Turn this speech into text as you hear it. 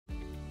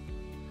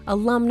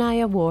Alumni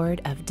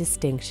Award of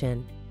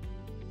Distinction.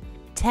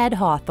 Ted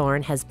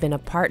Hawthorne has been a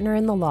partner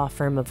in the law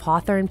firm of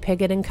Hawthorne,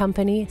 Pigott &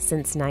 Company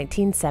since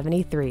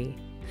 1973.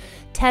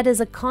 Ted is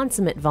a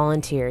consummate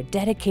volunteer,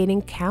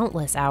 dedicating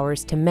countless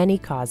hours to many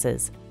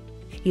causes.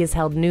 He has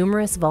held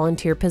numerous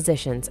volunteer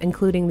positions,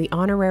 including the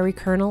Honorary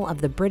Colonel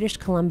of the British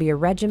Columbia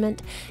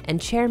Regiment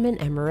and Chairman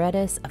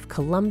Emeritus of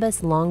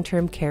Columbus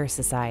Long-Term Care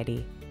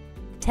Society.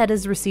 Ted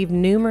has received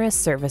numerous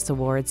service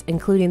awards,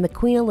 including the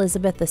Queen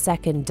Elizabeth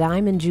II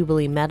Diamond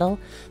Jubilee Medal,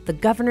 the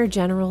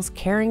Governor-General's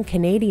Caring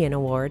Canadian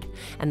Award,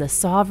 and the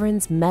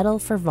Sovereign's Medal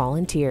for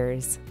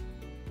Volunteers.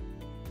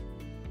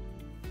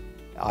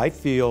 I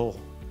feel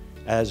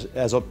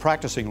as a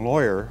practicing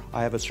lawyer,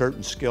 I have a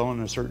certain skill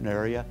in a certain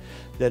area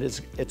that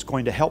it's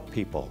going to help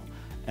people.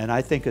 And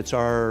I think it's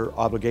our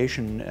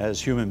obligation as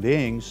human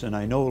beings, and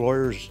I know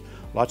lawyers,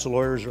 lots of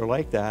lawyers are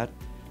like that,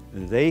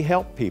 they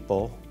help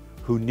people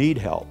who need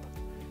help.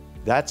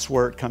 That's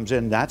where it comes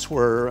in. That's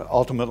where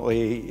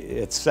ultimately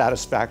it's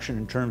satisfaction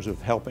in terms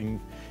of helping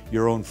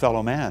your own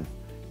fellow man.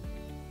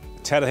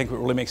 Ted, I think what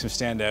really makes him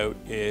stand out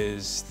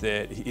is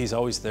that he's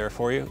always there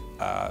for you.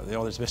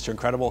 There's Mr.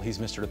 Incredible, he's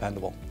Mr.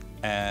 Dependable.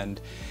 And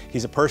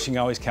he's a person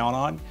you always count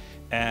on.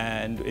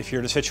 And if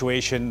you're in a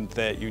situation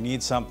that you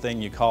need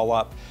something, you call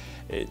up.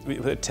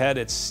 With Ted,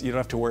 you don't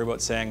have to worry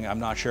about saying, I'm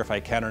not sure if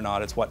I can or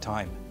not, it's what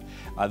time.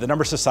 The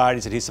number of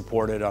societies that he's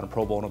supported on a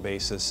pro bono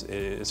basis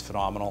is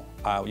phenomenal.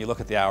 When you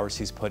look at the hours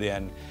he's put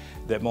in,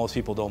 that most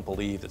people don't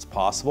believe it's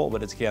possible,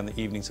 but it's again the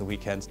evenings and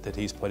weekends that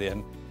he's put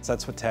in. So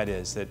that's what Ted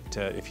is, that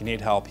if you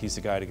need help, he's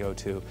the guy to go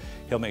to.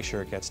 He'll make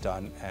sure it gets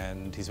done,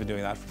 and he's been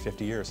doing that for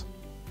 50 years.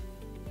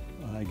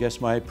 I guess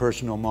my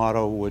personal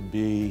motto would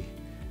be,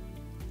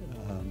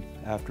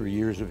 after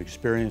years of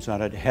experience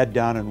on it, head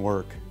down and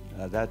work.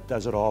 That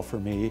does it all for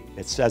me.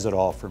 It says it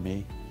all for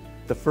me.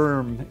 The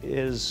firm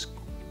is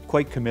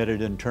quite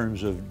committed in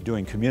terms of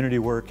doing community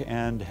work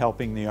and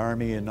helping the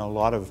Army in a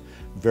lot of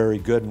very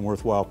good and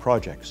worthwhile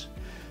projects.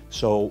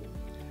 So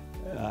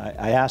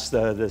I asked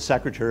the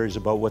secretaries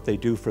about what they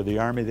do for the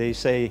Army. They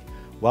say,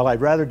 well,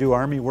 I'd rather do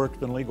Army work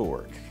than legal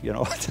work. You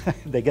know,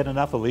 they get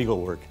enough of legal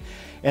work.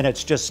 And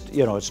it's just,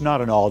 you know, it's not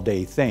an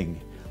all-day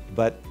thing.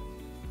 But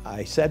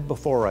I said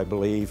before, I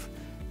believe,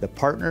 the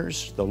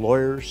partners, the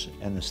lawyers,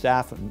 and the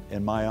staff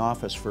in my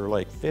office for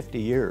like 50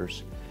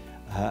 years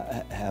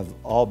have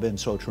all been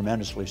so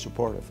tremendously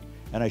supportive.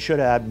 And I should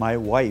add, my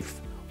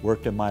wife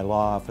worked in my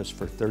law office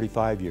for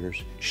 35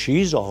 years.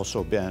 She's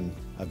also been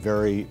a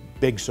very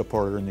big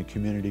supporter in the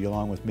community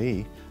along with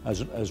me,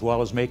 as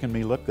well as making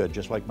me look good,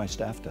 just like my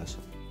staff does.